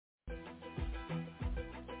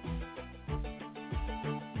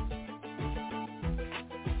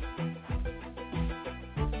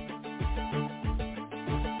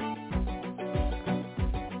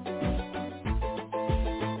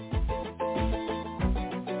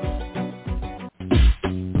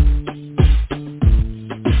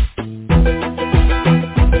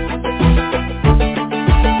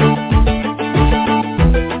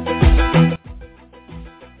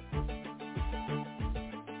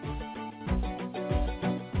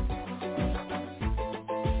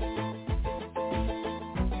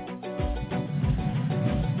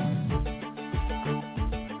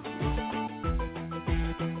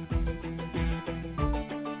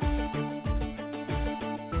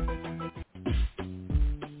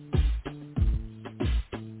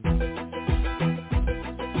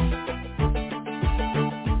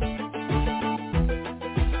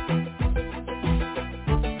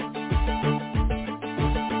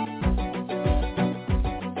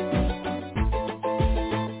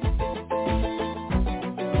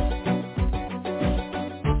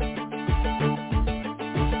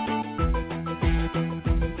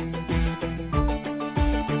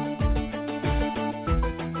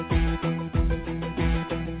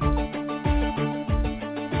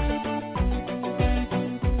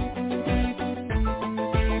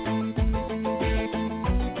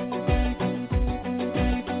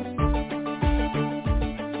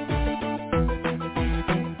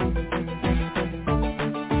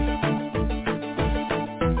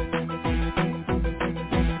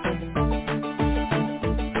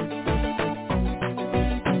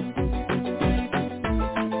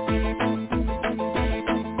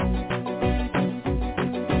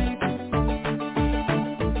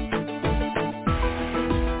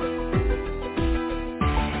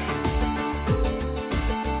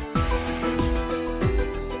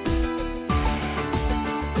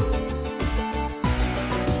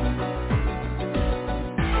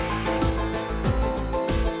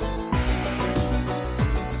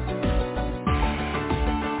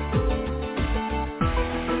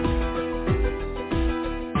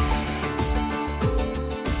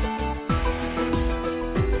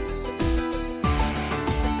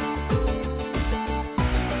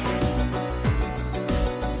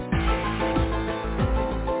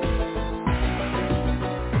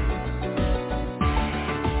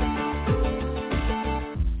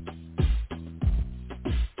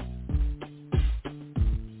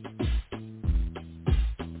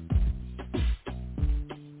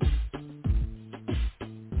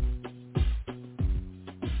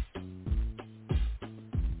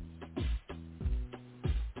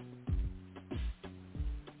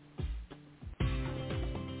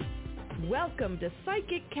Welcome to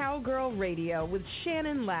Psychic Cowgirl Radio with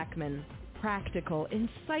Shannon Lackman. Practical,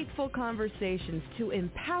 insightful conversations to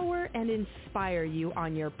empower and inspire you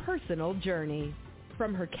on your personal journey.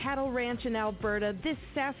 From her cattle ranch in Alberta, this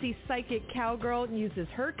sassy psychic cowgirl uses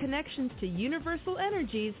her connections to universal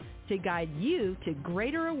energies to guide you to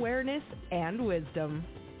greater awareness and wisdom.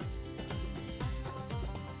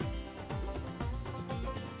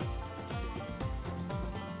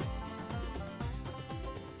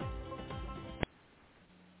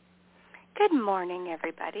 Good morning,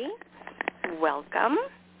 everybody. Welcome.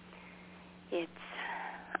 It's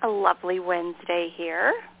a lovely Wednesday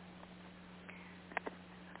here.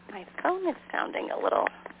 My phone is sounding a little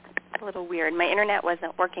weird. My internet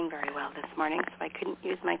wasn't working very well this morning, so I couldn't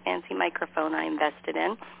use my fancy microphone I invested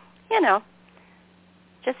in. You know,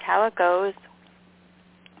 just how it goes.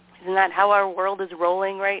 Isn't that how our world is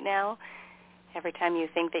rolling right now? Every time you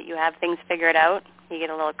think that you have things figured out, you get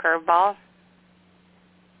a little curveball.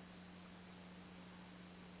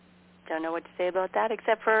 Don't know what to say about that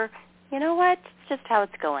except for, you know what, it's just how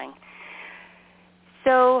it's going.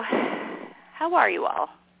 So, how are you all?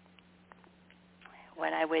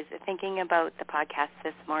 When I was thinking about the podcast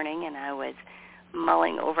this morning and I was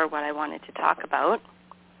mulling over what I wanted to talk about,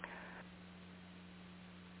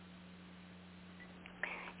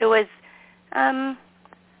 it was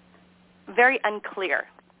very unclear,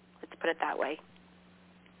 let's put it that way.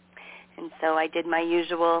 And so I did my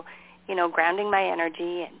usual, grounding my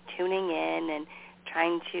energy and tuning in and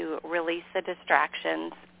trying to release the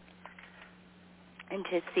distractions and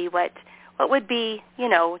to see what would be,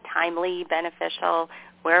 timely, beneficial,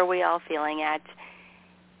 where are we all feeling at.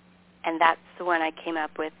 And that's when I came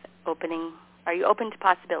up with are you open to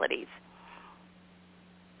possibilities?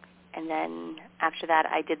 And then after that,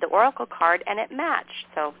 I did the oracle card, and it matched.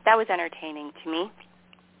 So that was entertaining to me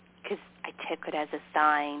because I took it as a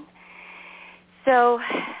sign. So,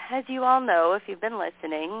 as you all know, if you've been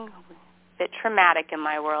listening, a bit traumatic in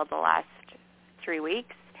my world the last 3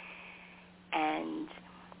 weeks, and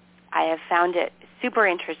I have found it super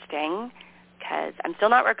interesting because I'm still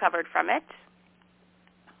not recovered from it.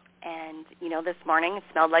 And, this morning it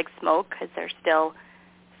smelled like smoke because they're still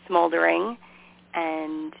smoldering,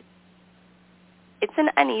 and it's an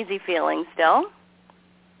uneasy feeling still,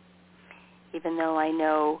 even though I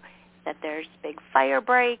know that there's big fire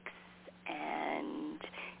breaks and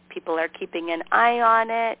people are keeping an eye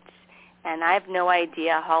on it, and I have no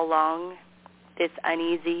idea how long this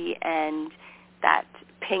uneasy and that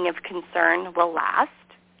ping of concern will last.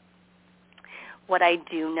 What I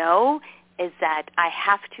do know is that I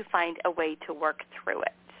have to find a way to work through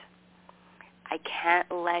it. I can't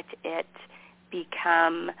let it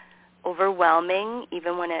become overwhelming,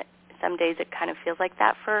 even when some days it kind of feels like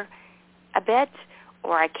that for a bit,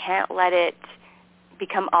 or I can't let it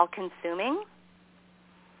become all-consuming.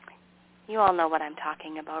 You all know what I'm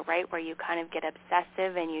talking about, right? Where you kind of get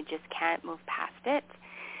obsessive and you just can't move past it.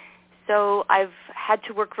 So I've had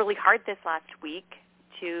to work really hard this last week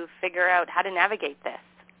to figure out how to navigate this.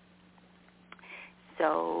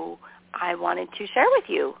 So I wanted to share with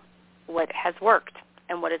you what has worked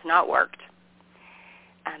and what has not worked.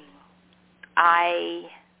 I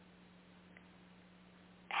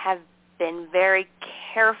have been very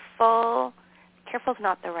careful. Careful is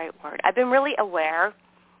not the right word. I've been really aware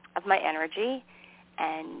of my energy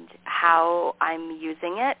and how I'm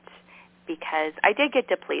using it because I did get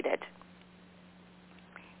depleted.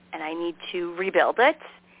 And I need to rebuild it.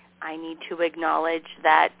 I need to acknowledge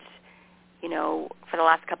that, for the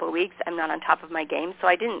last couple of weeks, I'm not on top of my game, so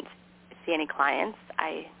I didn't see any clients.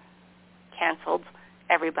 I canceled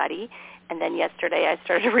everybody. And then yesterday I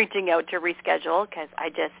started reaching out to reschedule because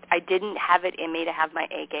I didn't have it in me to have my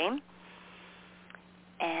A game.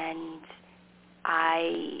 And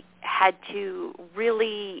I had to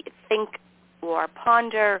really think or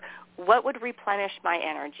ponder what would replenish my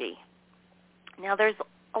energy. Now, there's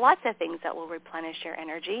lots of things that will replenish your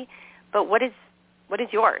energy, but what is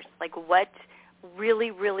yours? Like, what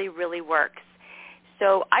really, really, really works?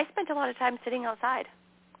 So I spent a lot of time sitting outside.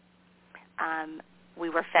 We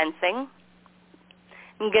were fencing.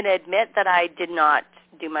 I'm going to admit that I did not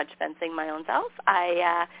do much fencing my own self.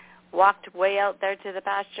 I walked way out there to the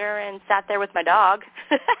pasture and sat there with my dog.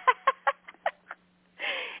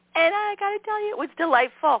 And I got to tell you, it was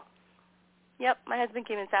delightful. Yep, my husband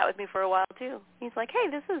came and sat with me for a while too. He's like, "Hey,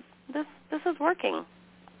 this is working."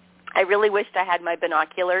 I really wished I had my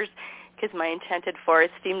binoculars because my enchanted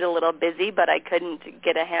forest seemed a little busy, but I couldn't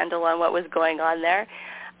get a handle on what was going on there.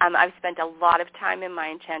 I've spent a lot of time in my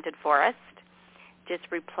enchanted forest, just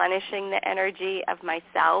replenishing the energy of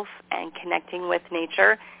myself and connecting with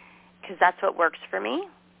nature, because that's what works for me.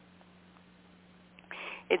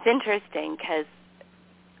 it's interesting because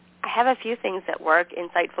I have a few things that work.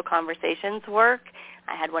 Insightful conversations work.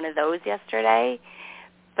 I had one of those yesterday.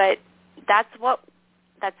 But that's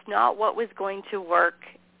not what was going to work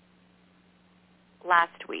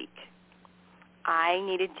last week. I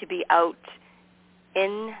needed to be out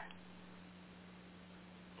in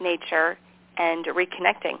nature and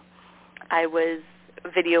reconnecting. I was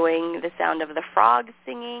videoing the sound of the frogs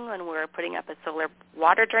singing when we were putting up a solar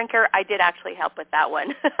water drinker. I did actually help with that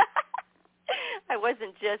one. I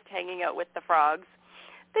wasn't just hanging out with the frogs.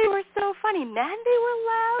 They were so funny. Man, they were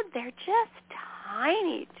loud. They're just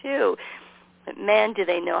tiny, too. But man, do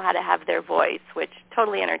they know how to have their voice, which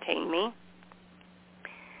totally entertained me.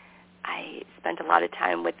 I spent a lot of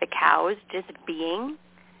time with the cows, just being,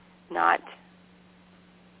 not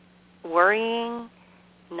worrying,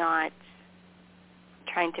 not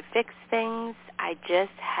trying to fix things. I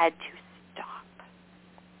just had to stop.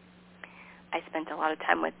 I spent a lot of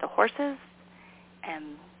time with the horses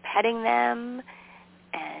and petting them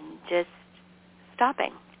and just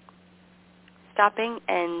stopping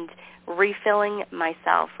and refilling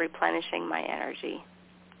myself, replenishing my energy.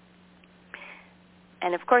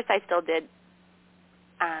 And, of course, I still did,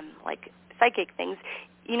 like, psychic things.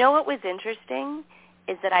 You know what was interesting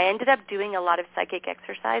is that I ended up doing a lot of psychic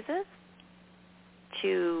exercises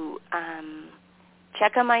to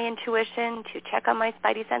check on my intuition, to check on my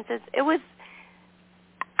spidey senses.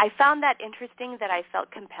 I found that interesting that I felt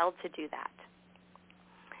compelled to do that.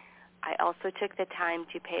 I also took the time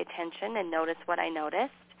to pay attention and notice what I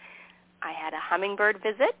noticed. I had a hummingbird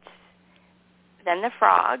visit, then the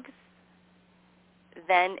frogs,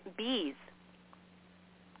 then bees.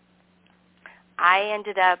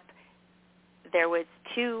 There was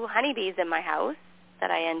 2 honeybees in my house that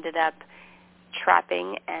I ended up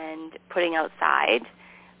trapping and putting outside.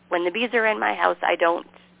 When the bees are in my house, I don't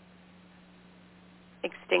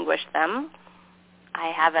extinguish them.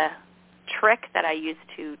 I have a trick that I use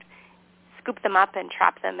to scoop them up and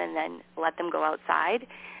trap them and then let them go outside.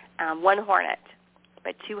 1 hornet,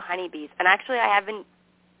 but 2 honeybees. And actually I haven't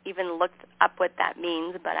even looked up what that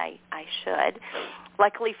means, but I should.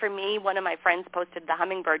 Luckily for me, one of my friends posted the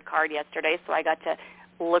hummingbird card yesterday, so I got to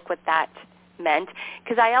look what that meant.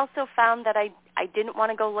 Because I also found that I didn't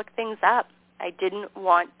want to go look things up. I didn't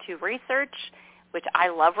want to research, which I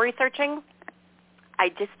love researching. I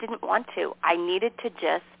just didn't want to. I needed to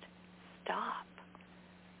just stop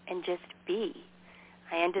and just be.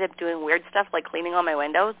 I ended up doing weird stuff like cleaning all my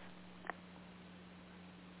windows.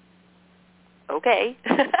 Okay.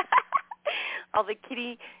 All the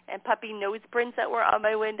kitty and puppy nose prints that were on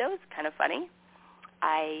my windows, kind of funny.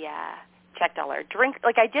 I checked all our drinks.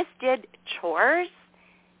 Like, I just did chores,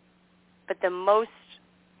 but the most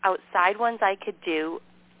outside ones I could do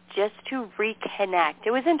just to reconnect.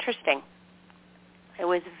 It was interesting. It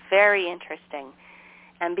was very interesting.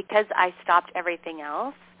 And because I stopped everything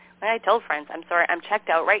else, when I told friends, I'm sorry, I'm checked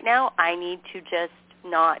out right now, I need to just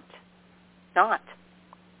not.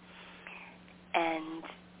 And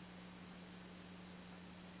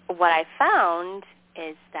what I found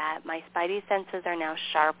is that my spidey senses are now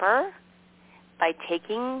sharper by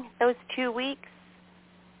taking those 2 weeks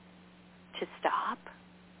to stop,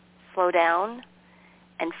 slow down,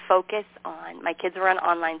 and focus on, my kids were on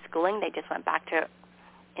online schooling. They just went back to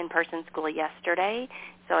in-person school yesterday,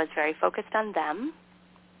 so I was very focused on them.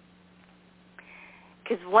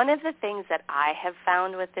 Because one of the things that I have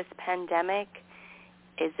found with this pandemic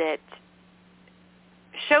is it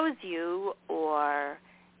shows you or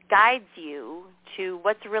guides you to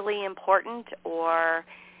what's really important or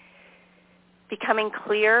becoming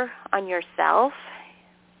clear on yourself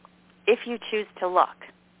if you choose to look.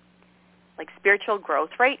 Like, spiritual growth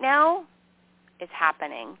right now is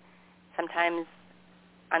happening, sometimes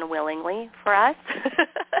unwillingly for us.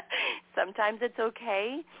 Sometimes it's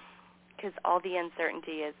okay because all the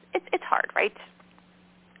uncertainty is, it's hard, right?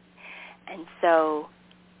 And so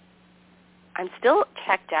I'm still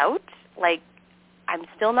checked out. Like, I'm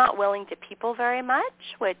still not willing to people very much,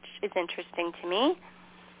 which is interesting to me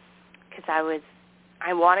because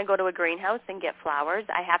I want to go to a greenhouse and get flowers.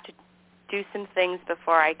 I have to do some things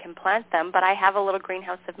before I can plant them, but I have a little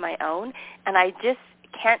greenhouse of my own, and I just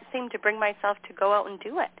can't seem to bring myself to go out and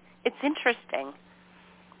do it. It's interesting.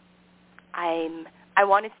 I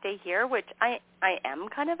want to stay here, which I am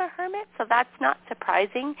kind of a hermit, so that's not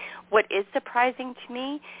surprising. What is surprising to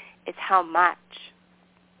me is how much.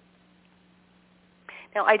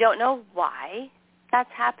 Now, I don't know why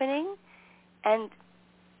that's happening, and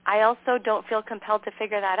I also don't feel compelled to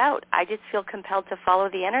figure that out. I just feel compelled to follow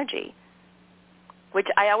the energy, which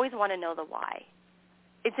I always want to know the why.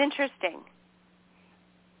 It's interesting.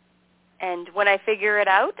 And when I figure it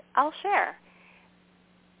out, I'll share.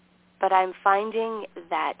 But I'm finding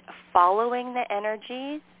that following the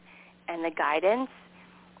energies and the guidance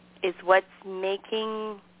is what's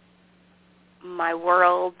making my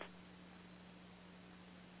world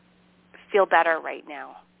feel better right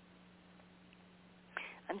now.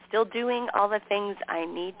 I'm still doing all the things I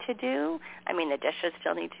need to do. I mean, the dishes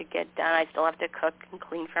still need to get done. I still have to cook and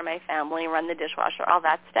clean for my family, run the dishwasher, all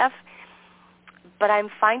that stuff. But I'm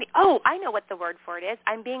finding, I know what the word for it is.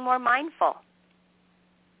 I'm being more mindful.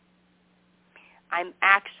 I'm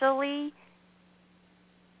actually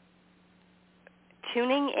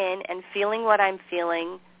tuning in and feeling what I'm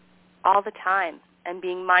feeling all the time and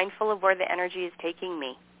being mindful of where the energy is taking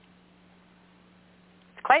me.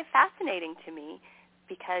 It's quite fascinating to me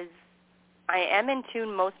because I am in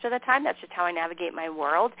tune most of the time. That's just how I navigate my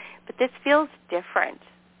world. But this feels different.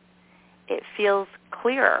 It feels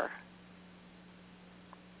clearer.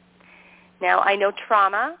 Now, I know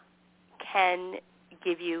trauma can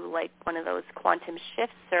give you like one of those quantum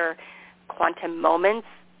shifts or quantum moments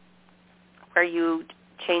where you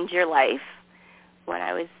change your life. When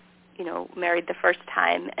I was, married the first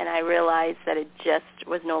time and I realized that it just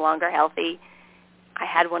was no longer healthy, I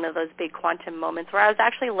had one of those big quantum moments where I was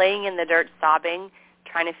actually laying in the dirt sobbing,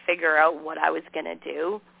 trying to figure out what I was going to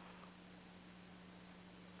do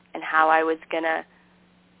and how I was going to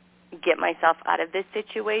get myself out of this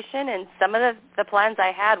situation. And some of the plans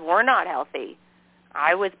I had were not healthy.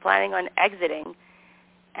 I was planning on exiting,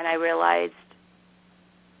 and I realized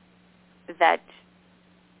that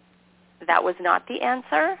that was not the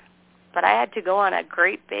answer, but I had to go on a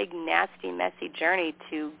great, big, nasty, messy journey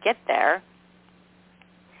to get there.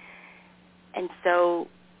 And so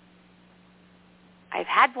I've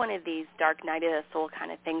had one of these dark night of the soul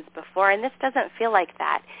kind of things before, and this doesn't feel like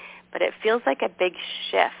that, but it feels like a big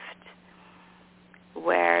shift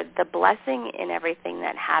where the blessing in everything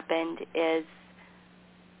that happened is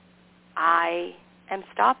I am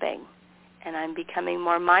stopping and I'm becoming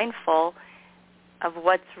more mindful of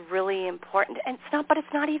what's really important. And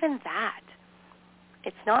it's not even that.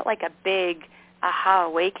 It's not like a big aha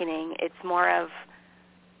awakening. It's more of,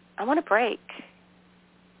 I want a break.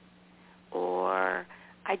 Or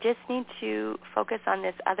I just need to focus on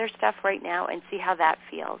this other stuff right now and see how that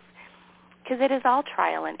feels. Because it is all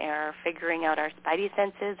trial and error, figuring out our spidey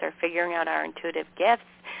senses or figuring out our intuitive gifts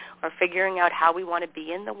or figuring out how we want to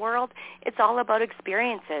be in the world. It's all about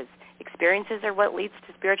experiences. Experiences are what leads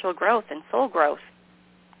to spiritual growth and soul growth.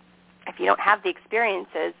 If you don't have the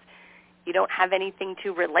experiences, you don't have anything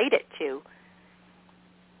to relate it to.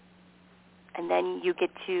 And then you get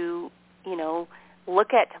to,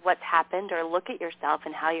 look at what's happened or look at yourself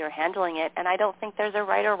and how you're handling it. And I don't think there's a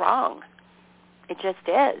right or wrong. It just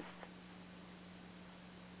is.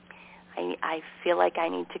 I feel like I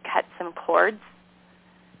need to cut some cords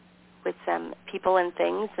with some people and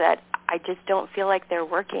things that I just don't feel like they're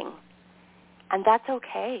working. And that's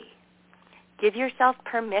okay. Give yourself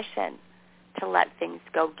permission to let things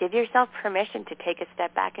go. Give yourself permission to take a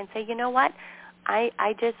step back and say, you know what? I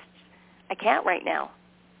can't right now.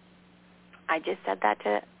 I just said that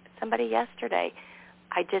to somebody yesterday.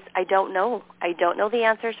 I don't know. I don't know the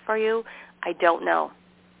answers for you. I don't know.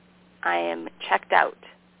 I am checked out.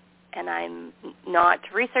 And I'm not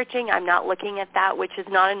researching. I'm not looking at that, which is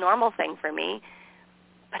not a normal thing for me.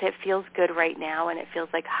 But it feels good right now, and it feels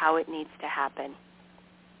like how it needs to happen.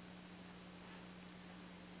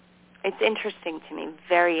 It's interesting to me,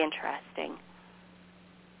 very interesting.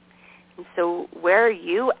 And so where are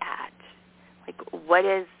you at? Like, what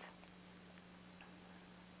is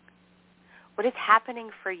happening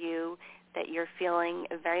for you that you're feeling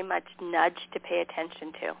very much nudged to pay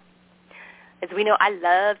attention to? As we know, I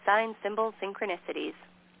love signs, symbols, synchronicities.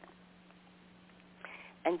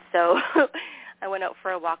 And so I went out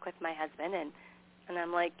for a walk with my husband, and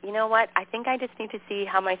I'm like, you know what? I think I just need to see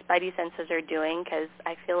how my spidey senses are doing because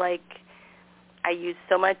I feel like I use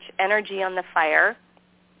so much energy on the fire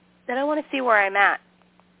that I want to see where I'm at.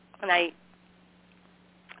 And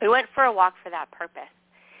we went for a walk for that purpose.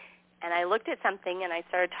 And I looked at something, and I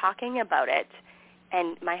started talking about it.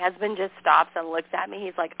 And my husband just stops and looks at me.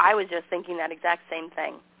 He's like, I was just thinking that exact same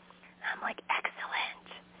thing. I'm like, excellent.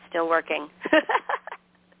 Still working.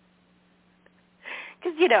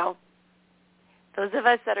 Because, those of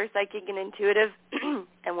us that are psychic and intuitive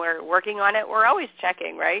and we're working on it, we're always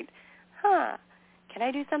checking, right? Can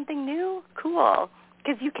I do something new? Cool.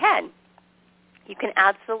 Because you can. You can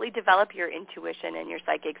absolutely develop your intuition and your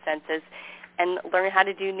psychic senses and learn how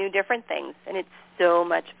to do new different things. And it's so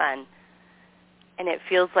much fun. And it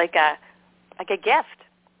feels like a gift,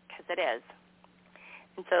 because it is.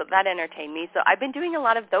 And so that entertained me. So I've been doing a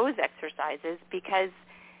lot of those exercises exercises because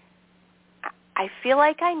I feel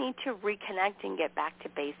like I need to reconnect and get back to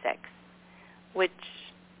basics, which,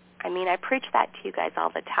 I mean, I preach that to you guys all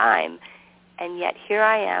the time, and yet here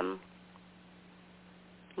I am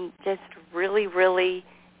just really, really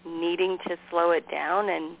needing to slow it down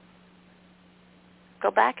and go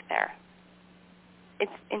back there.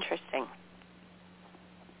 It's interesting.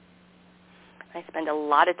 I spend a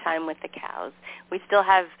lot of time with the cows. We still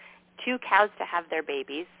have 2 cows to have their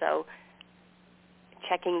babies, so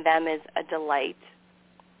checking them is a delight.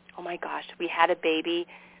 Oh my gosh, we had a baby.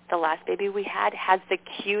 The last baby we had has the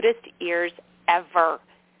cutest ears ever.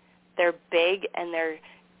 They're big and they're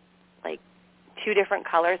like 2 different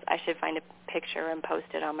colors. I should find a picture and post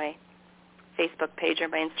it on my Facebook page or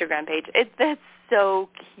my Instagram page. That's so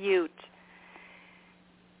cute.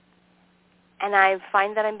 And I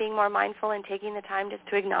find that I'm being more mindful and taking the time just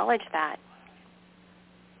to acknowledge that.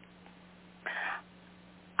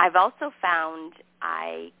 I've also found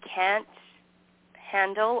I can't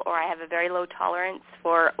handle, or I have a very low tolerance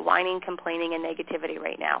for whining, complaining, and negativity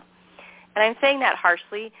right now. And I'm saying that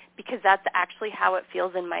harshly because that's actually how it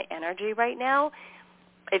feels in my energy right now.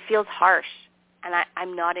 It feels harsh, and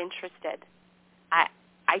I'm not interested.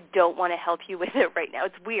 I don't want to help you with it right now.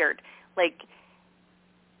 It's weird. Like,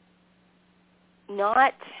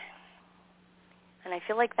 not, and I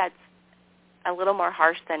feel like that's a little more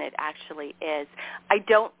harsh than it actually is. I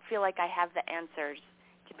don't feel like I have the answers,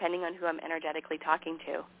 depending on who I'm energetically talking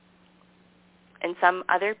to. And some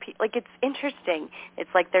other people, like, it's interesting. It's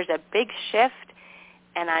like there's a big shift,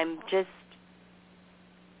 and I'm just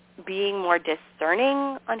being more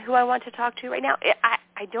discerning on who I want to talk to right now.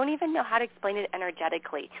 I don't even know how to explain it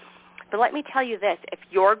energetically. But let me tell you this. If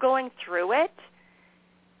you're going through it,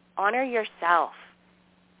 honor yourself.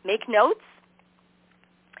 Make notes.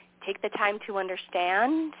 Take the time to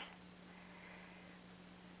understand.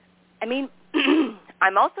 I mean,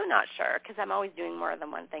 I'm also not sure because I'm always doing more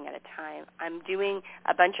than one thing at a time. I'm doing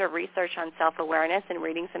a bunch of research on self-awareness and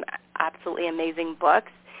reading some absolutely amazing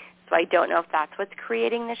books, so I don't know if that's what's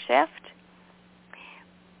creating the shift.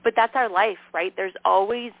 But that's our life, right? There's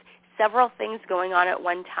always several things going on at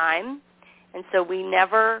one time, and so we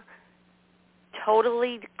never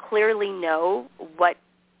totally clearly know what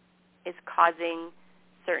is causing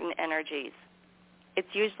certain energies. It's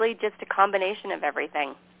usually just a combination of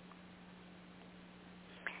everything.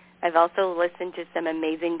 I've also listened to some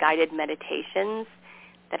amazing guided meditations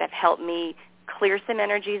that have helped me clear some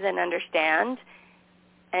energies and understand,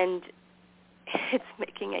 and it's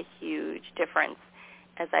making a huge difference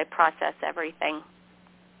as I process everything.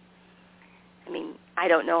 I mean, I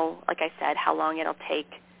don't know, like I said, how long it'll take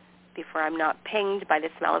before I'm not pinged by the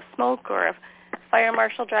smell of smoke or a fire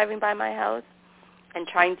marshal driving by my house, and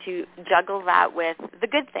trying to juggle that with the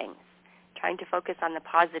good things, trying to focus on the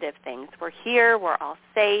positive things. We're here. We're all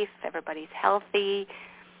safe. Everybody's healthy.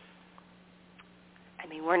 I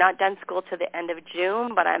mean, we're not done school to the end of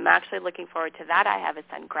June, but I'm actually looking forward to that. I have a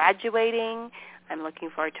son graduating. I'm looking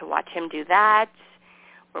forward to watch him do that.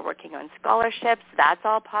 We're working on scholarships. That's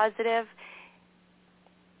all positive.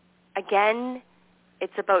 Again,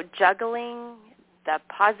 it's about juggling the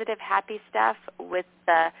positive, happy stuff with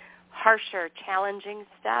the harsher, challenging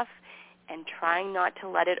stuff and trying not to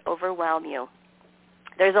let it overwhelm you.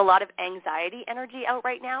 There's a lot of anxiety energy out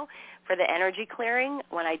right now for the energy clearing.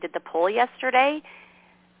 When I did the poll yesterday,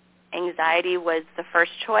 anxiety was the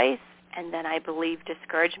first choice, and then I believe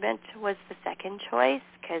discouragement was the second choice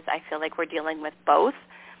because I feel like we're dealing with both.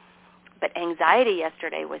 But anxiety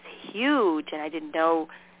yesterday was huge, and I didn't know,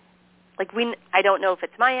 I don't know if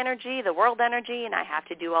it's my energy, the world energy, and I have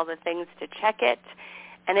to do all the things to check it.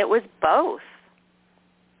 And it was both.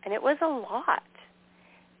 And it was a lot.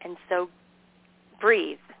 And so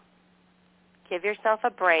breathe. Give yourself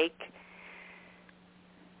a break.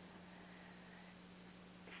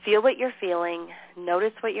 Feel what you're feeling.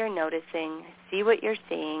 Notice what you're noticing. See what you're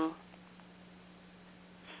seeing.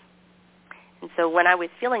 And so when I was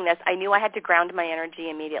feeling this, I knew I had to ground my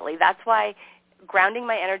energy immediately. That's why grounding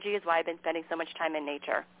my energy is why I've been spending so much time in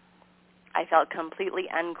nature. I felt completely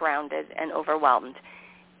ungrounded and overwhelmed.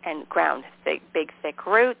 And ground, big, thick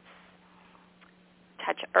roots,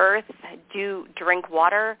 touch earth, drink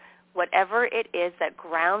water, whatever it is that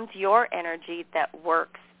grounds your energy that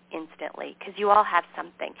works instantly, because you all have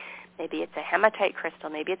something. Maybe it's a hematite crystal,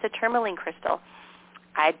 maybe it's a tourmaline crystal.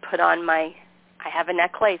 I have a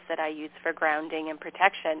necklace that I use for grounding and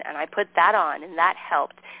protection, and I put that on, and that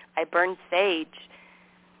helped. I burned sage.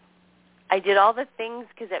 I did all the things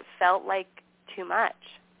because it felt like too much.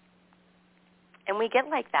 And we get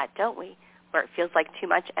like that, don't we, where it feels like too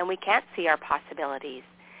much and we can't see our possibilities.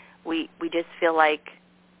 We just feel like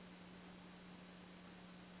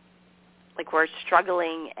like we're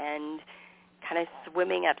struggling and kind of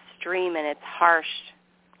swimming upstream, and it's harsh.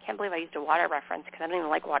 I can't believe I used a water reference because I don't even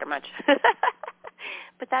like water much.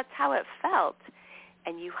 But that's how it felt.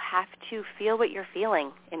 And you have to feel what you're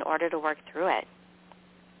feeling in order to work through it.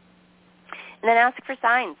 And then ask for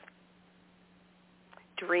signs.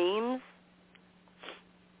 Dreams.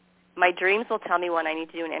 My dreams will tell me when I need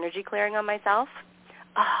to do an energy clearing on myself.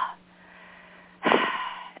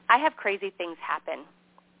 I have crazy things happen.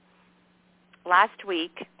 Last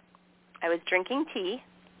week, I was drinking tea,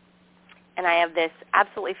 and I have this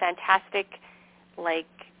absolutely fantastic, like,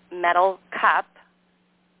 metal cup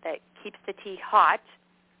that keeps the tea hot.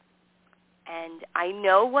 And I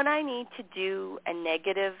know when I need to do a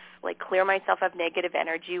negative, like clear myself of negative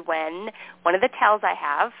energy when one of the tells I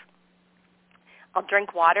have, I'll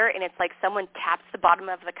drink water and it's like someone taps the bottom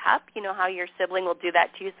of the cup. You know how your sibling will do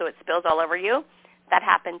that to you so it spills all over you? That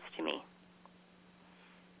happens to me.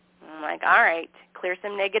 I'm like, all right, clear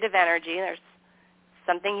some negative energy. There's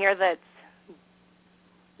something here that's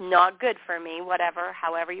not good for me, whatever,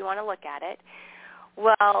 however you want to look at it.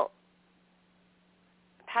 Well,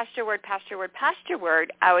 past your word,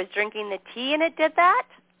 I was drinking the tea and it did that.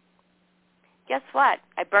 Guess what?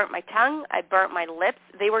 I burnt my tongue. I burnt my lips.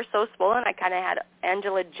 They were so swollen, I kind of had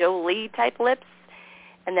Angela Jolie-type lips.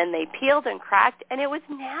 And then they peeled and cracked, and it was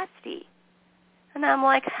nasty. And I'm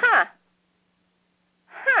like,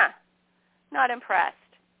 not impressed.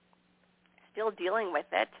 Still dealing with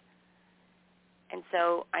it. And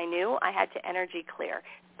so I knew I had to energy clear.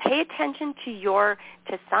 Pay attention to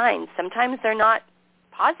signs. Sometimes they're not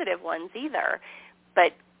positive ones either,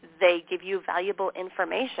 but they give you valuable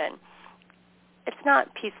information. It's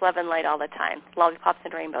not peace, love, and light all the time. Lollipops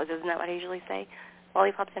and rainbows, isn't that what I usually say?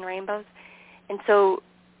 Lollipops and rainbows. And so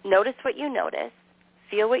notice what you notice,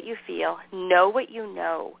 feel what you feel, know what you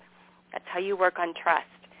know. That's how you work on trust.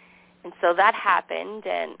 And so that happened,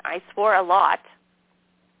 and I swore a lot.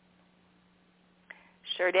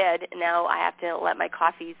 Sure did. Now I have to let my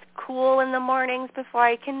coffees cool in the mornings before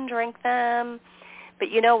I can drink them. But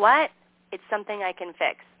you know what? It's something I can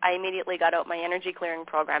fix. I immediately got out my energy clearing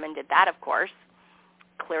program and did that, of course.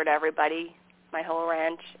 Cleared everybody, my whole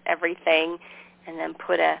ranch, everything, and then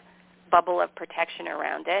put a bubble of protection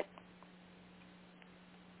around it.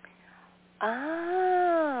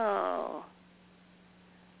 Oh.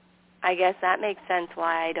 I guess that makes sense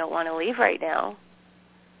why I don't want to leave right now.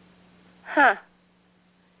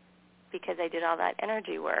 Because I did all that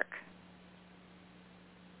energy work.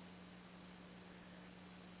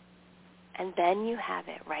 And then you have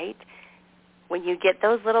it, right? When you get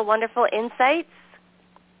those little wonderful insights,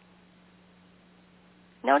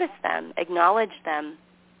 notice them, acknowledge them,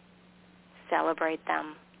 celebrate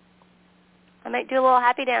them. I might do a little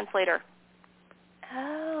happy dance later.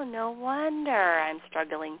 Oh, no wonder I'm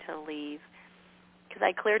struggling to leave, because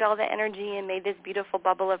I cleared all the energy and made this beautiful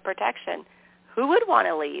bubble of protection. Who would want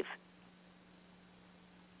to leave?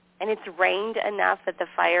 And it's rained enough that the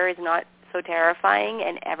fire is not so terrifying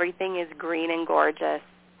and everything is green and gorgeous.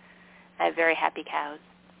 I have very happy cows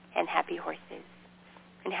and happy horses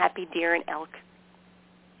and happy deer and elk.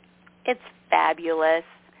 It's fabulous.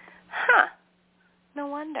 No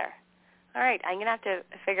wonder. All right, I'm going to have to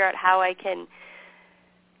figure out how I can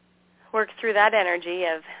work through that energy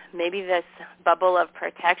of maybe this bubble of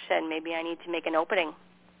protection. Maybe I need to make an opening.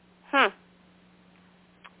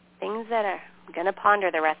 Things that I'm going to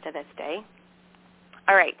ponder the rest of this day.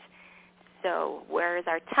 All right, so where is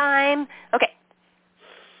our time? Okay,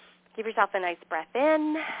 give yourself a nice breath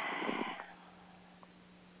in.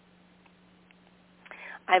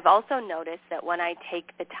 I've also noticed that when I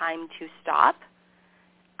take the time to stop,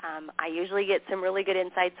 I usually get some really good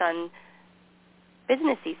insights on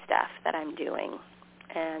businessy stuff that I'm doing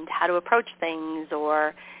and how to approach things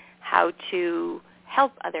or how to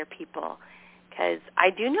help other people, because I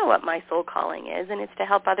do know what my soul calling is, and it's to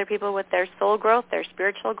help other people with their soul growth, their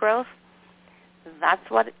spiritual growth. That's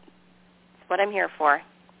what I'm here for,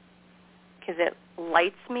 because it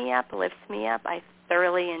lights me up, lifts me up. I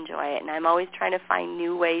thoroughly enjoy it, and I'm always trying to find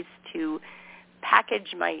new ways to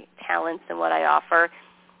package my talents and what I offer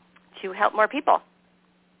to help more people.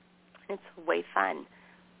 It's way fun.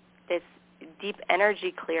 This deep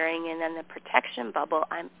energy clearing and then the protection bubble.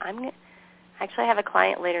 I actually have a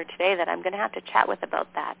client later today that I'm going to have to chat with about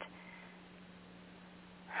that.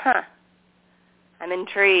 I'm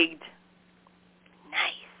intrigued.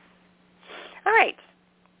 Nice. All right.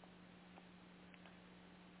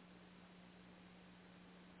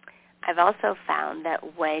 I've also found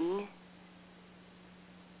that when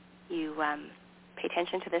you pay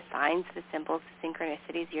attention to the signs, the symbols, the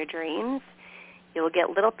synchronicities, your dreams, you'll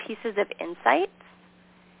get little pieces of insights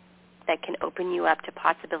that can open you up to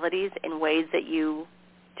possibilities in ways that you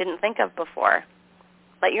didn't think of before.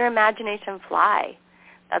 Let your imagination fly.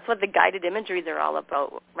 That's what the guided imageries are all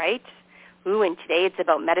about, right? Ooh, and today it's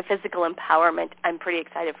about metaphysical empowerment. I'm pretty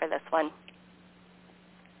excited for this one.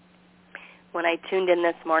 When I tuned in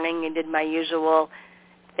this morning and did my usual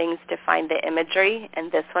things to find the imagery,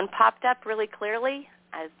 and this one popped up really clearly,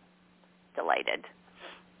 I was delighted.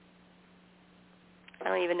 I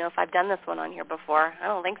don't even know if I've done this one on here before. I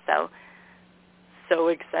don't think so. So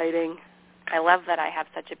exciting. I love that I have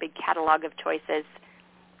such a big catalog of choices.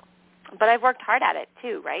 But I've worked hard at it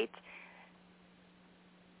too, right?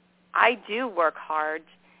 I do work hard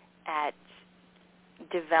at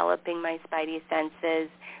developing my spidey senses,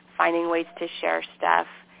 finding ways to share stuff.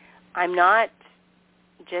 I'm not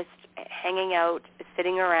just hanging out,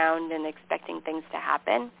 sitting around and expecting things to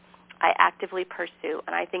happen. I actively pursue,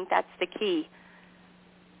 and I think that's the key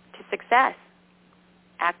to success.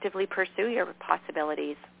 Actively pursue your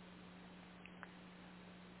possibilities.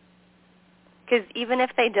 Because even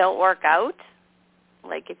if they don't work out,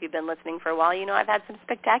 like if you've been listening for a while, you know I've had some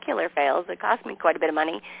spectacular fails that cost me quite a bit of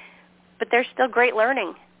money, but they're still great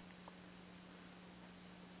learning.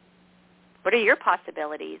 What are your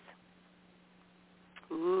possibilities?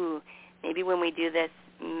 Ooh, maybe when we do this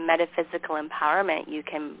metaphysical empowerment, you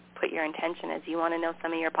can put your intention as you want to know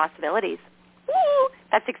some of your possibilities. Woo,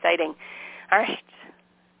 that's exciting. All right.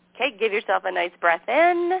 Okay, give yourself a nice breath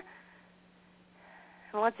in.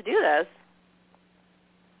 And let's do this.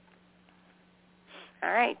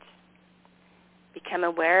 All right. Become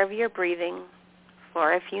aware of your breathing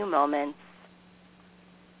for a few moments.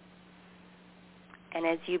 And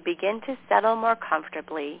as you begin to settle more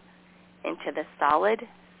comfortably into the solid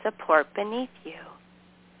support beneath you,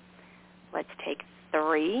 let's take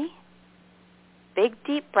 3 big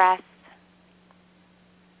deep breaths.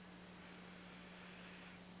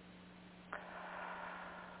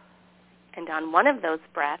 And on one of those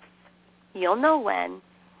breaths, you'll know when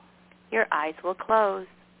your eyes will close.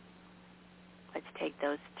 Let's take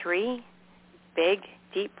those 3 big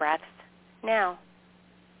deep breaths now.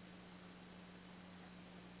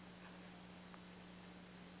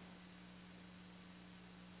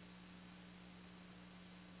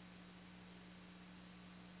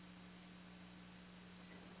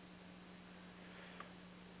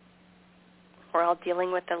 We're all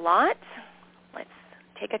dealing with a lot. Let's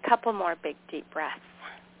take a couple more big deep breaths.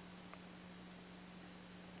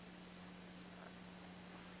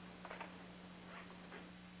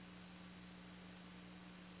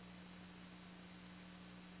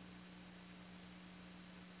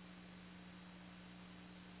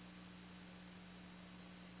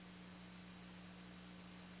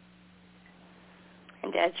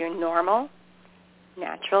 And as your normal,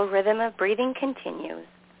 natural rhythm of breathing continues,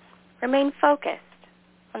 remain focused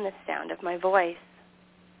on the sound of my voice.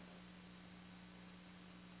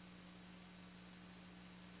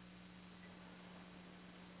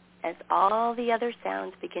 As all the other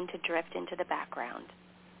sounds begin to drift into the background,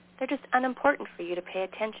 they're just unimportant for you to pay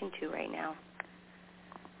attention to right now.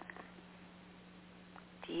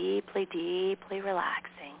 Deeply, deeply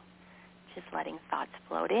relaxing, just letting thoughts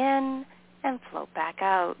float in and float back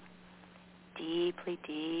out. Deeply,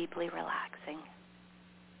 deeply relaxing.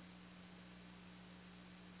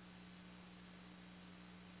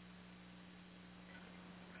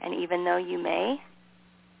 And even though you may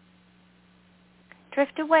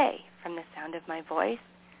drift away from the sound of my voice,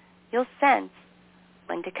 you'll sense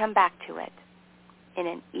when to come back to it in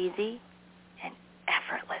an easy and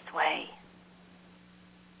effortless way.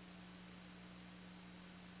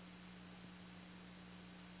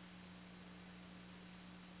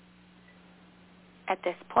 At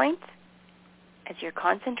this point, as your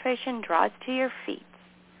concentration draws to your feet,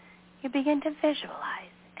 you begin to visualize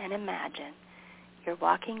and imagine you're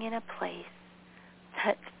walking in a place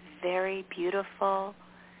that's very beautiful,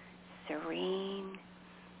 serene,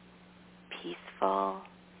 peaceful,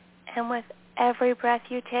 and with every breath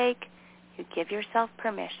you take, you give yourself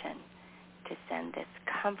permission to send this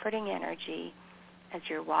comforting energy as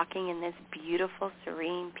you're walking in this beautiful,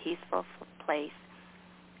 serene, peaceful place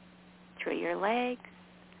through your legs,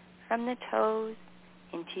 from the toes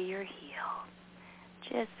into your heels.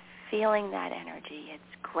 Just feeling that energy. It's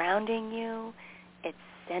grounding you. It's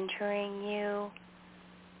centering you.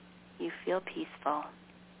 You feel peaceful.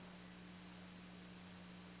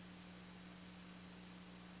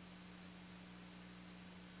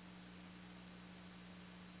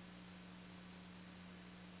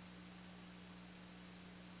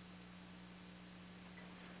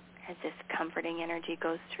 As this comforting energy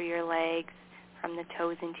goes through your legs, from the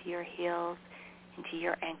toes into your heels, into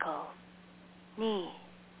your ankles, knees,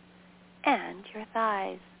 and your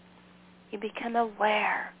thighs. You become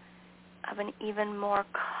aware of an even more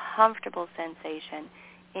comfortable sensation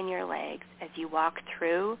in your legs as you walk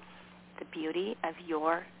through the beauty of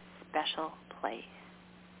your special place.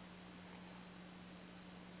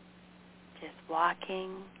 Just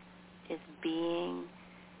walking, just being.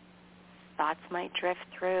 Thoughts might drift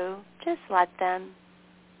through. Just let them.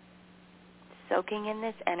 Soaking in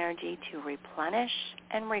this energy to replenish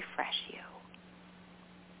and refresh you.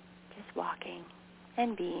 Just walking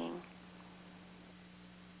and being.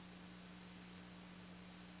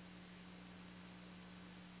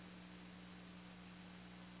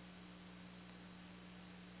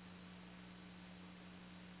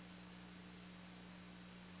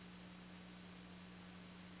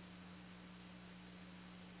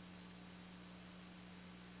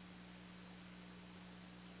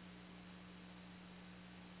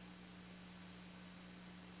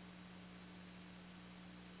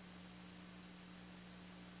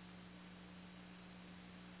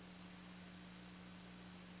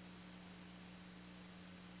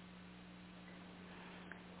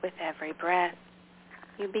 With every breath,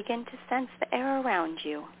 you begin to sense the air around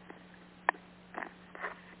you.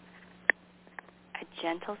 A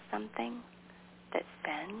gentle something that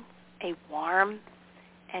sends a warm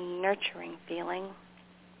and nurturing feeling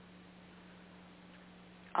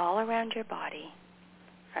all around your body,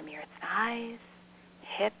 from your thighs,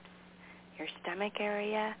 hips, your stomach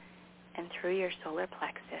area, and through your solar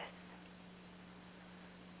plexus.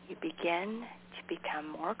 You begin to become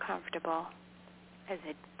more comfortable as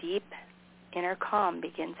a deep inner calm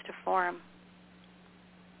begins to form.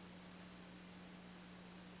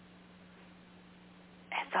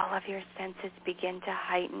 As all of your senses begin to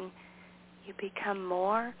heighten, you become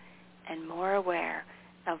more and more aware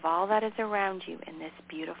of all that is around you in this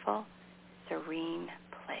beautiful, serene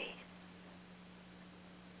place.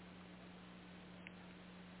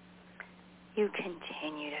 You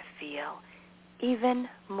continue to feel even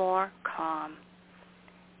more calm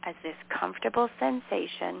as this comfortable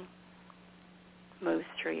sensation moves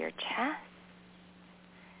through your chest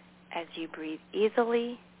as you breathe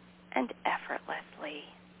easily and effortlessly,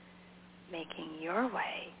 making your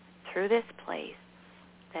way through this place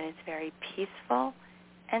that is very peaceful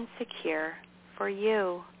and secure for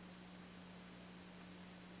you.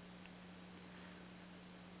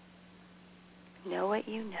 Know what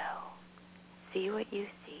you know, see what you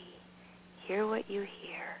see, hear what you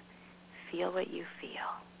hear, feel what you feel.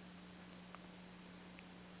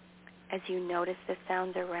 As you notice the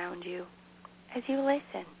sounds around you, as you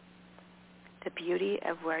listen, the beauty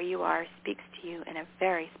of where you are speaks to you in a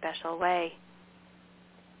very special way.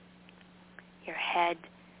 Your head,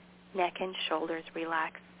 neck, and shoulders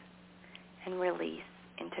relax and release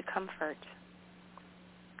into comfort.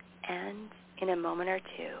 And in a moment or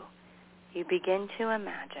two, you begin to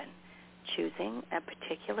imagine choosing a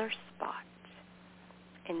particular spot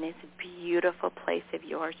in this beautiful place of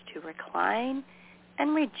yours to recline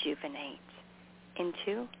and rejuvenate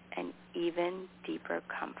into an even deeper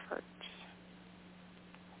comfort.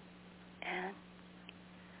 And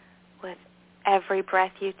with every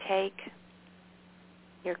breath you take,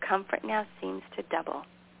 your comfort now seems to double,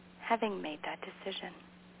 having made that decision.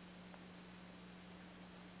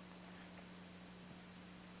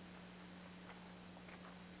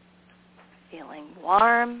 Feeling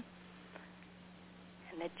warm,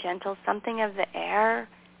 and the gentle something of the air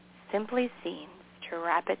simply seems to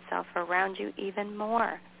wrap itself around you even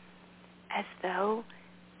more, as though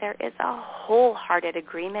there is a wholehearted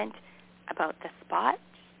agreement about the spot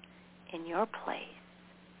in your place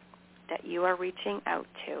that you are reaching out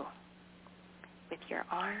to with your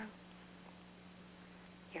arms,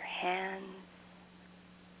 your hands,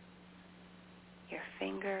 your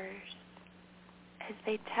fingers, as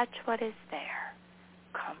they touch what is there,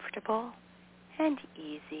 comfortable and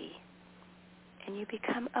easy. And you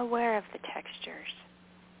become aware of the textures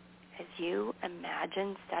as you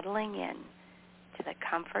imagine settling in to the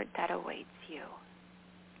comfort that awaits you.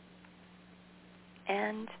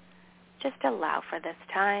 And just allow for this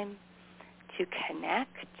time to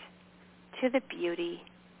connect to the beauty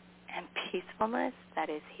and peacefulness that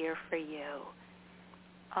is here for you.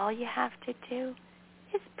 All you have to do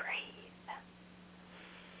is breathe.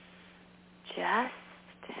 Just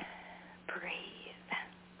breathe.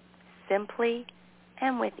 Simply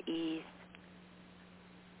and with ease,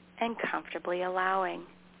 and comfortably allowing.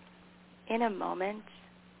 In a moment,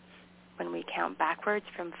 when we count backwards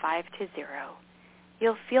from 5 to 0,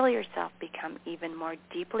 you'll feel yourself become even more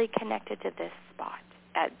deeply connected to this spot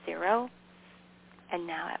at 0, and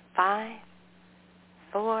now at 5,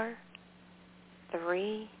 4,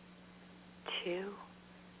 3, 2,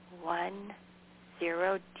 1,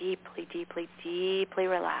 0, deeply, deeply, deeply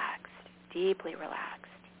relaxed, deeply relaxed.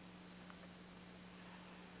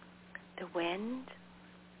 The wind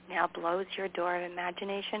now blows your door of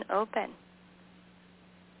imagination open,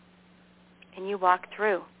 and you walk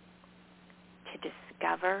through to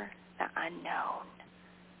discover the unknown.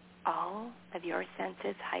 All of your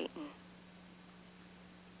senses heighten.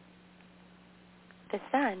 The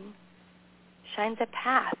sun shines a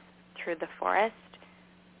path through the forest,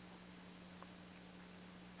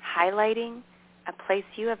 highlighting a place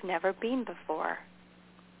you have never been before.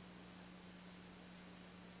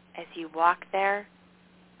 As you walk there,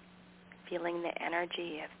 feeling the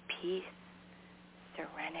energy of peace,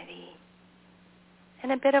 serenity,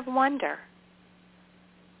 and a bit of wonder,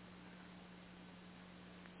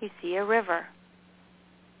 you see a river.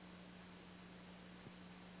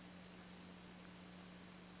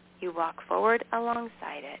 You walk forward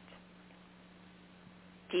alongside it,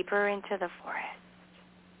 deeper into the forest.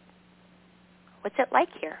 What's it like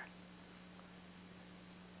here?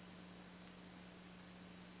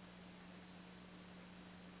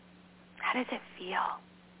 How does it feel?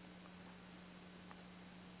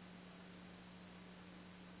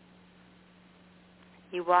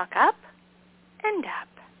 You walk up and up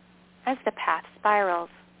as the path spirals.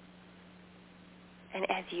 And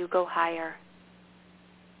as you go higher,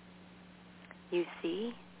 you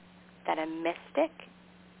see that a mystic,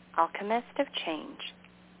 alchemist of change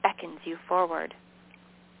beckons you forward.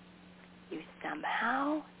 You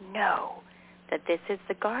somehow know that this is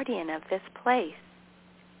the guardian of this place.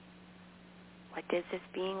 What does this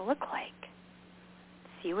being look like?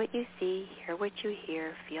 See what you see, hear what you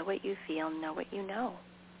hear, feel what you feel, know what you know.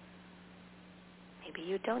 Maybe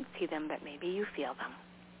you don't see them, but maybe you feel them.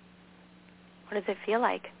 What does it feel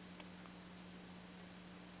like?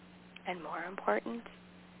 And more important,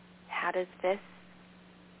 how does this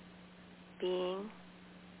being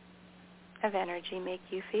of energy make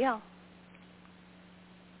you feel?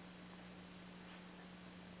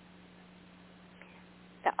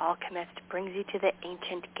 The alchemist brings you to the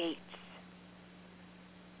ancient gates.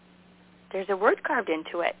 There's a word carved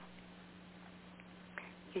into it.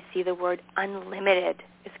 You see the word unlimited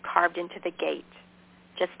is carved into the gate.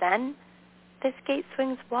 Just then, this gate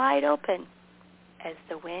swings wide open as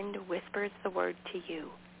the wind whispers the word to you,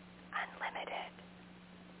 unlimited.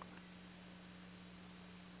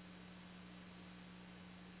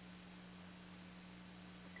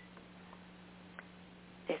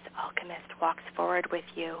 This alchemist walks forward with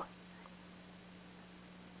you.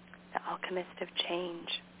 The alchemist of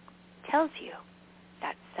change tells you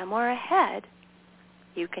that somewhere ahead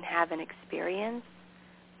you can have an experience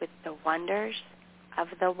with the wonders of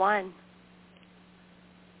the one.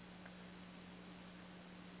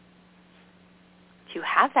 To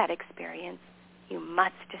have that experience, you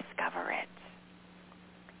must discover it.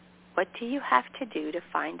 What do you have to do to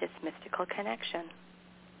find this mystical connection?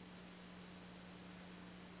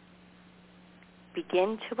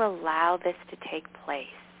 Begin to allow this to take place.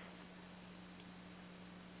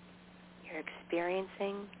 You're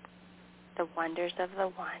experiencing the wonders of the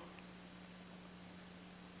one.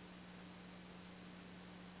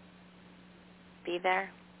 Be there.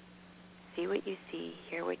 See what you see,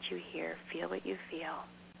 hear what you hear, feel what you feel.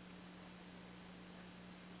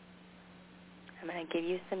 I'm going to give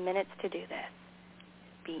you some minutes to do this.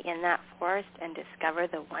 Be in that forest and discover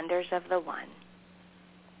the wonders of the one.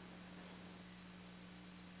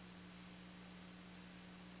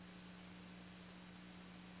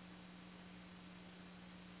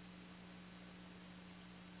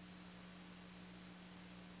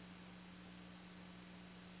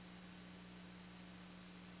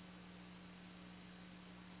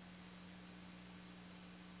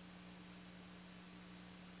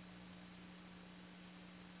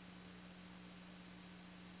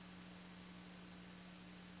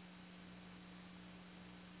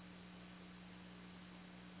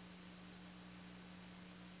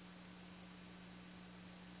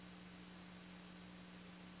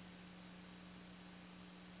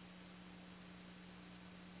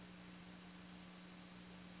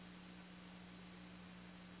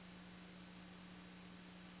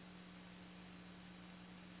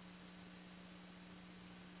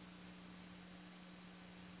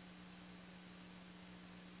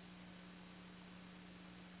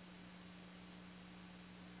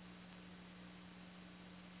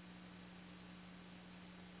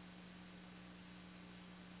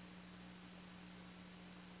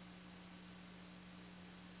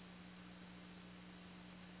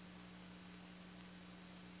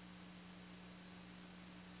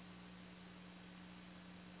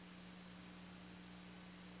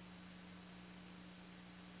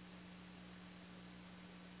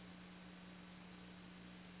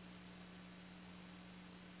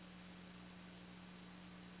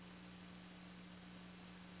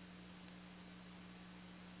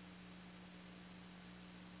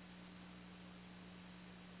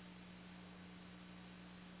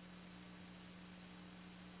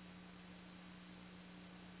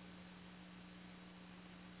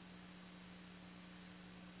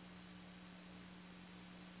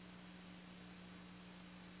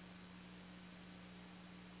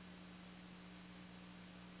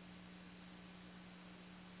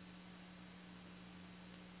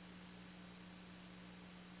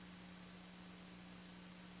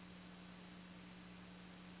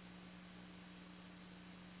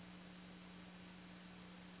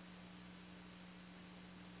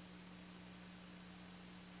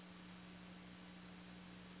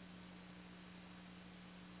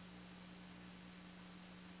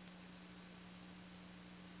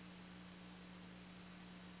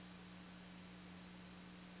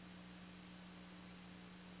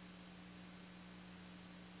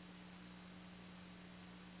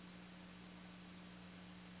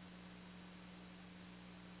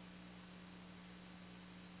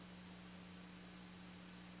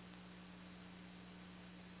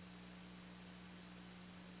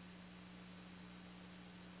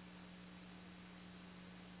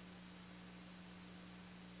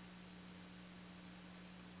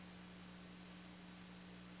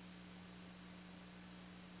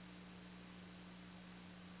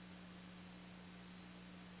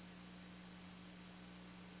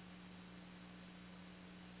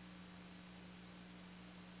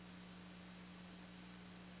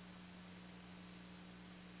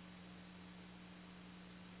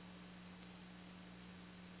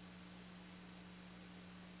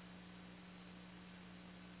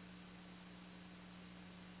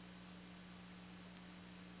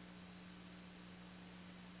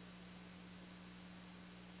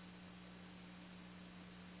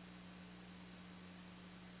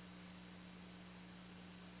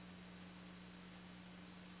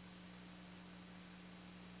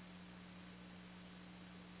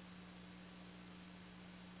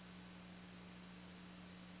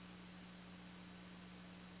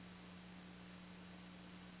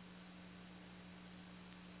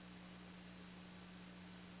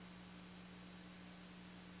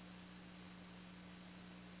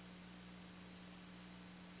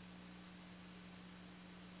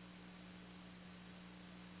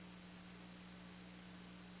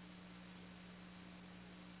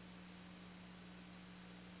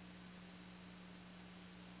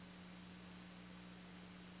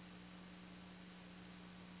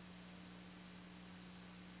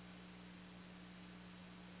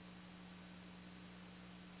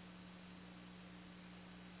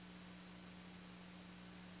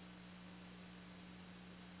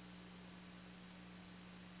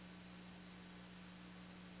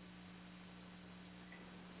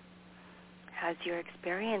 How's your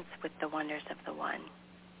experience with the wonders of the One?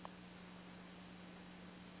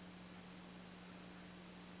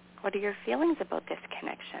 What are your feelings about this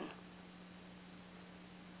connection?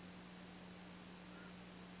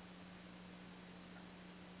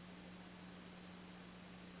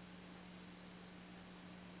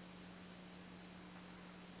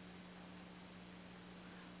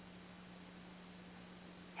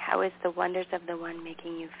 How is the wonders of the One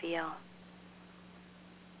making you feel?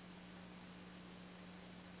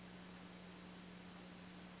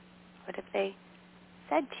 What have they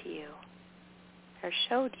said to you or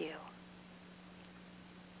showed you?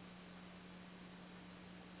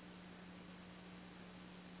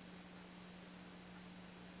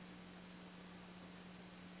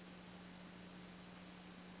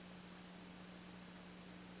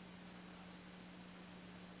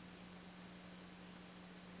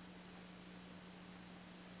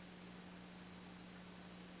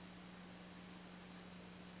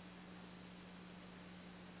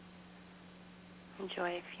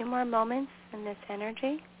 Enjoy a few more moments in this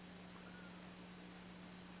energy.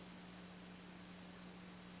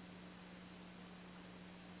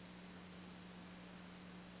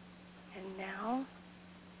 And now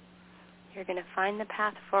you're going to find the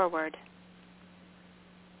path forward,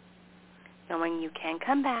 knowing you can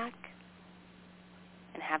come back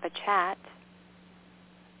and have a chat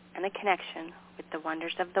and a connection with the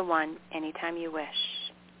wonders of the One anytime you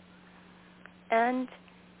wish. And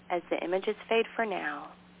as the images fade for now,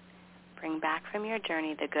 bring back from your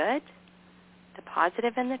journey the good, the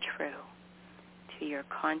positive, and the true to your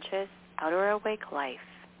conscious, outer awake life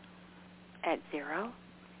at 0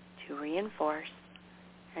 to reinforce,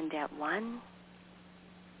 and at 1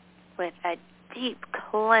 with a deep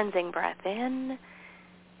cleansing breath in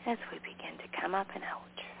as we begin to come up and out.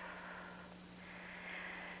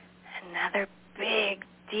 Another big,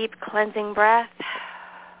 deep cleansing breath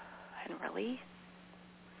and release.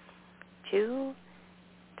 2,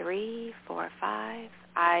 3, 4, 5.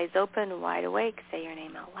 Eyes open, wide awake. Say your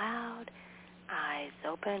name out loud. Eyes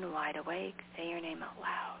open, wide awake. Say your name out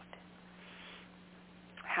loud.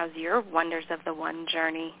 How's your wonders of the One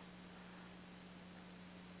journey?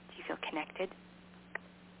 Do you feel connected?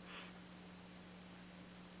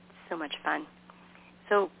 So much fun.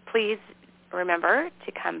 So please remember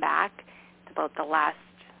to come back about the last,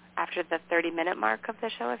 after the 30-minute mark of the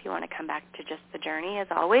show, if you want to come back to just the journey, as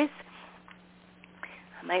always.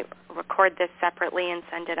 I might record this separately and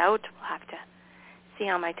send it out. We'll have to see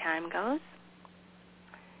how my time goes.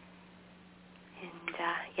 And,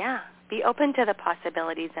 be open to the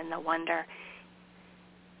possibilities and the wonder.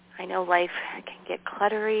 I know life can get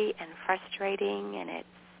cluttery and frustrating, and it's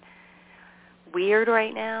weird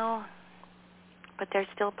right now, but there's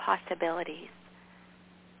still possibilities.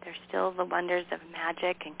 There's still the wonders of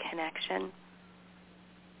magic and connection.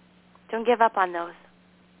 Don't give up on those.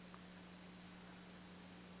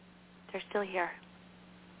 They're still here.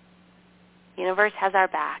 The universe has our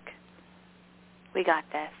back. We got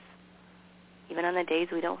this, even on the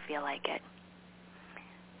days we don't feel like it.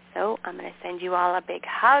 So I'm going to send you all a big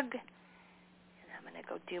hug, and I'm going to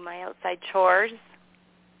go do my outside chores.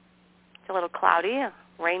 It's a little cloudy.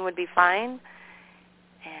 Rain would be fine.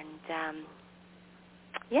 And,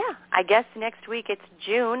 I guess next week it's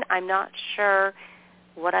June. I'm not sure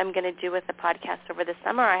what I'm going to do with the podcast over the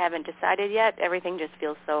summer. I haven't decided yet. Everything just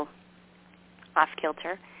feels so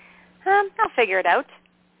off-kilter. I'll figure it out.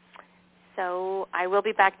 So I will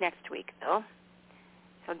be back next week, though.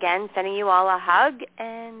 So again, sending you all a hug,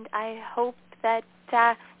 and I hope that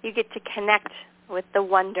you get to connect with the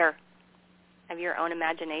wonder of your own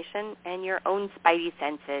imagination and your own spidey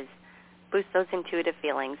senses. Boost those intuitive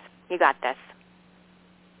feelings. You got this.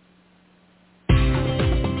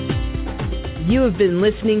 You have been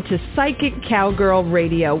listening to Psychic Cowgirl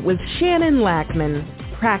Radio with Shannon Lackman.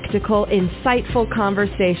 Practical, insightful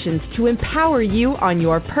conversations to empower you on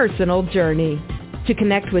your personal journey. To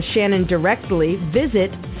connect with Shannon directly,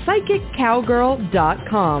 visit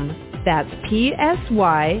psychiccowgirl.com. That's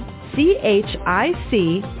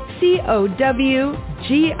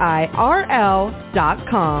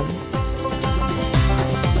PSYCHICCOWGIRL.com.